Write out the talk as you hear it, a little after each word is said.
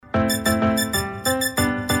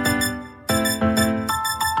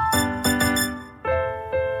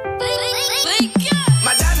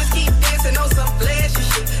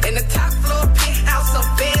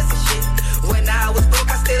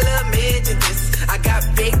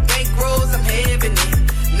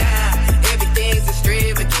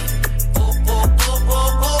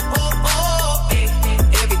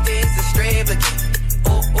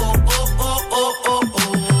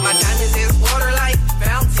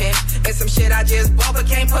I just bought but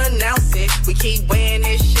can't pronounce it. We keep weighing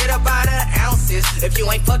this shit up by the ounces. If you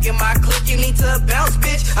ain't fucking my clique, you need to bounce,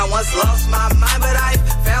 bitch. I once lost my mind, but I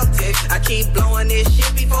found it. I keep blowing this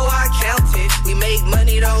shit before I count it. We make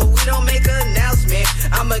money though, we don't make announcement.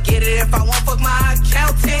 I'ma get it if I won't fuck my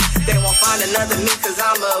accountant. They won't find another me cause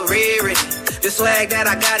I'm a rarity. The swag that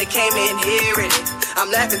I got, it came inherited.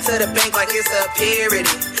 I'm laughing to the bank like it's a parody.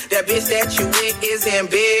 That bitch that you with is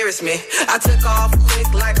embarrassment. I took off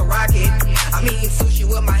quick like a rocket. I'm eating sushi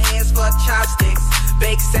with my hands, fuck chopsticks.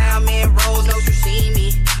 Baked salmon rolls, no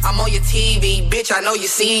sashimi. I'm on your TV, bitch, I know you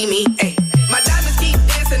see me. Ay. My diamonds keep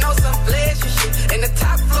dancing on some flashy shit. In the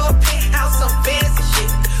top floor penthouse, some fancy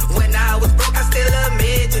shit. When I was broke, I still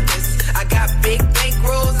admitted this. I got big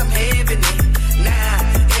bankrolls, I'm having it.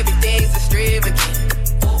 Nah, everything's extravagant.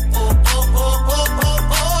 Oh, oh, oh, oh, oh,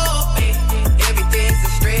 oh, oh. Ay. Everything's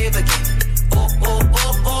extravagant. Oh, oh,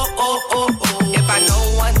 oh, oh, oh, oh, oh. If I know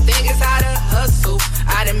one thing, it's how to hustle.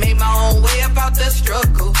 I done made my own way about the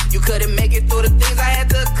struggle. You couldn't make it through the things I had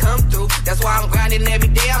to come through. That's why I'm grinding every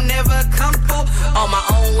day, I'm never comfortable. On my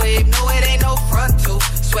own wave, no, it ain't no frontal.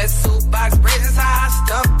 Sweatsuit, box braids is how I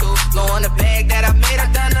stump through. Blow on the bag that I made,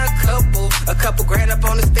 I done a couple grand up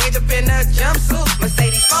on the stage, up in a jumpsuit.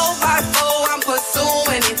 Mercedes 4x4, I'm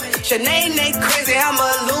pursuing it. Sinead, they crazy, I'm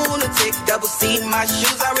a lunatic. Double C in my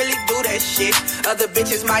shoes, I really do that shit. Other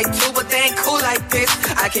bitches might too, but they ain't cool like this.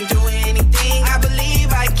 I can do anything, I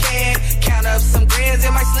believe I can. Count up some grands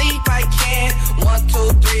in my sleep, I can. 1,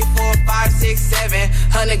 2, 3, 4, 5, 6, 7.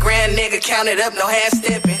 100 grand, nigga, count it up, no half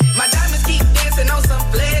stepping. My diamonds keep dancing on some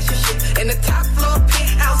flashy shit. In the top floor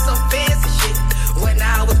penthouse, some fancy shit. When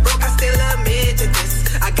I was broke, I still admitted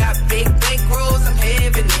this. I got big bankrolls, I'm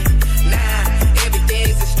having it. Nah,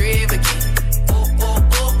 everything's extravagant. Oh, oh,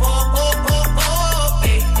 oh, oh, oh, oh, oh.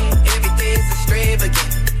 Hey, everything's extravagant.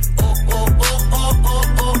 Oh, oh, oh, oh, oh,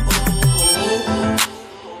 oh,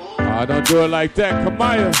 oh. I don't do it like that.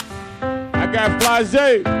 Kamaiyah, I got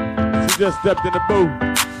Flage. She just stepped in the booth.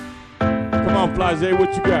 Come on, Flage,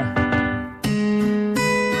 what you got?